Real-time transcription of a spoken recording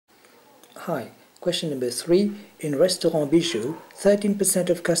Hi, question number 3. In Restaurant Bijou,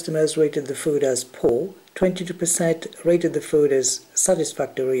 13% of customers rated the food as poor, 22% rated the food as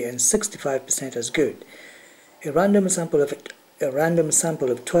satisfactory, and 65% as good. A random sample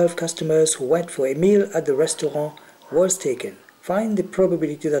of 12 customers who went for a meal at the restaurant was taken. Find the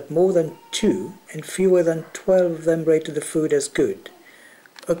probability that more than 2 and fewer than 12 of them rated the food as good.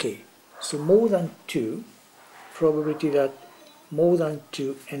 Okay, so more than 2, probability that more than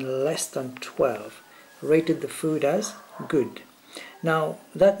 2 and less than 12 rated the food as good. Now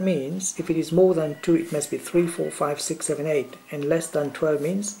that means if it is more than 2 it must be 3, 4, 5, 6, 7, 8, and less than 12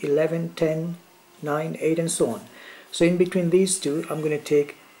 means 11, 10, 9, 8 and so on. So in between these two I'm going to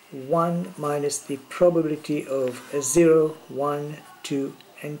take 1 minus the probability of 0, 1, 2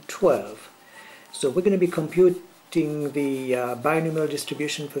 and 12. So we're going to be computing the binomial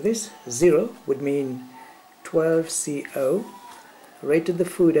distribution for this. 0 would mean 12CO rated the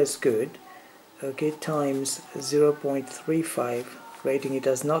food as good, okay, times 0.35 rating it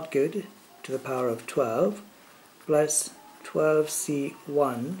as not good to the power of 12, plus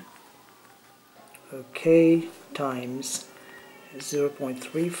 12C1, okay, times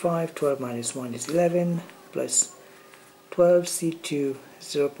 0.35, 12 minus 1 is 11, plus 12C2,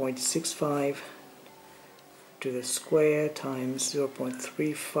 0.65 to the square times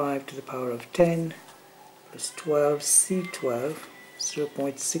 0.35 to the power of 10, plus 12C12,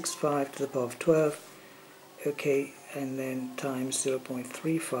 0.65 to the power of 12, okay, and then times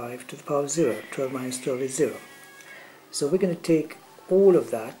 0.35 to the power of 0. 12 minus 12 is 0. So we're going to take all of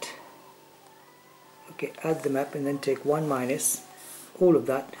that, okay, add them up and then take 1 minus all of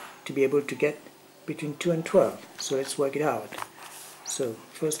that to be able to get between 2 and 12. So let's work it out. So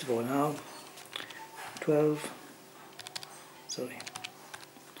first of all now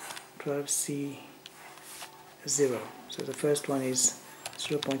 12C0. So the first one is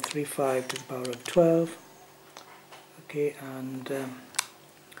 0.35 to the power of 12, okay, and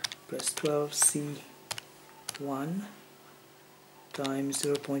plus 12C1 times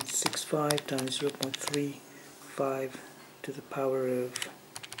 0.65 times 0.35 to the power of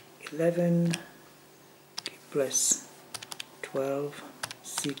 11, okay, plus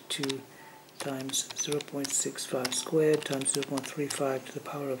 12C2 times 0.65 squared times 0.35 to the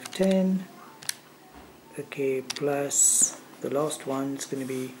power of 10, okay, plus the last one is going to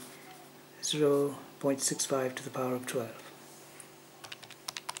be 0.65 to the power of 12.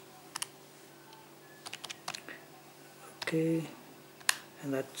 Okay,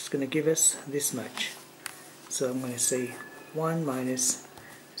 and that's going to give us this much. So I'm going to say 1 minus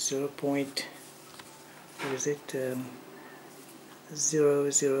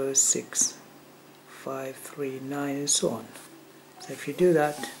 0.006539 and so on. So if you do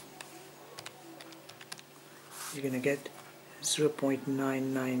that, you're going to get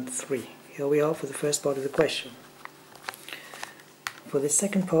 0.993. Here we are for the first part of the question. For the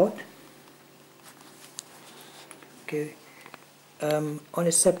second part, okay, on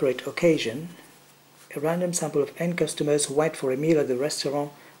a separate occasion, a random sample of n customers who went for a meal at the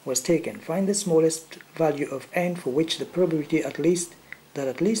restaurant was taken. Find the smallest value of n for which the probability that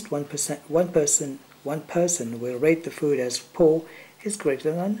at least one person will rate the food as poor is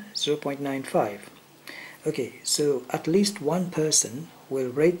greater than 0.95. Okay, so at least one person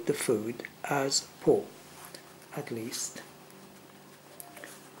will rate the food as poor. At least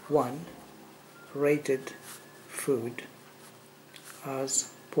one rated food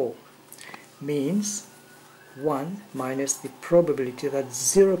as poor means 1 minus the probability that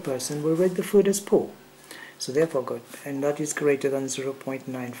 0% will rate the food as poor. So therefore good, and that is greater than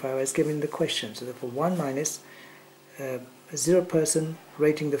 0.95 as given in the question. So therefore 1 minus 0%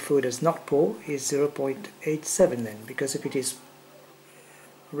 rating the food as not poor is 0.87 then, because if it is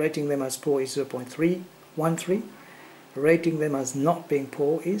rating them as poor is 0.313, rating them as not being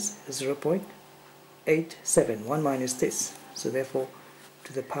poor is 0.87, 1 minus this. So therefore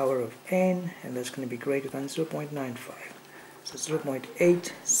to the power of n, and that's going to be greater than 0.95. So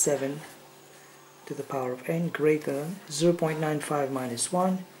 0.87 to the power of n greater than 0.95 minus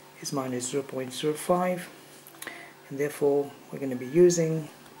 1 is minus 0.05, and therefore we're going to be using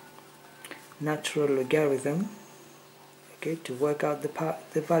natural logarithm, okay, to work out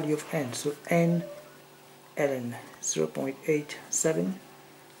the value of n. So n ln 0.87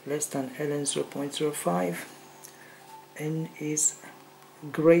 less than ln 0.05. n is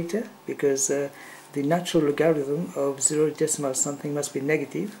greater because the natural logarithm of 0 decimal something must be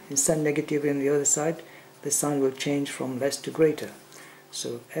negative. Instead negative on the other side, the sign will change from less to greater.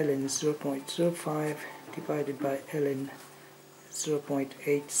 So ln 0.05 divided by ln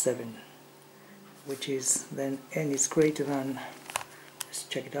 0.87, which is then n is greater than, let's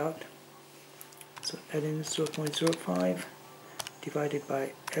check it out, So ln 0.05 divided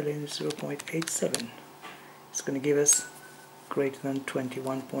by ln 0.87. It's going to give us greater than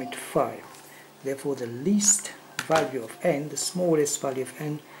 21.5. Therefore, the least value of n, the smallest value of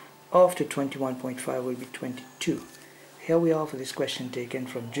n after 21.5 will be 22. Here we are for this question taken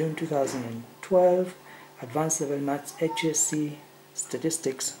from June 2012, Advanced Level Maths HSC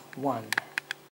Statistics 1.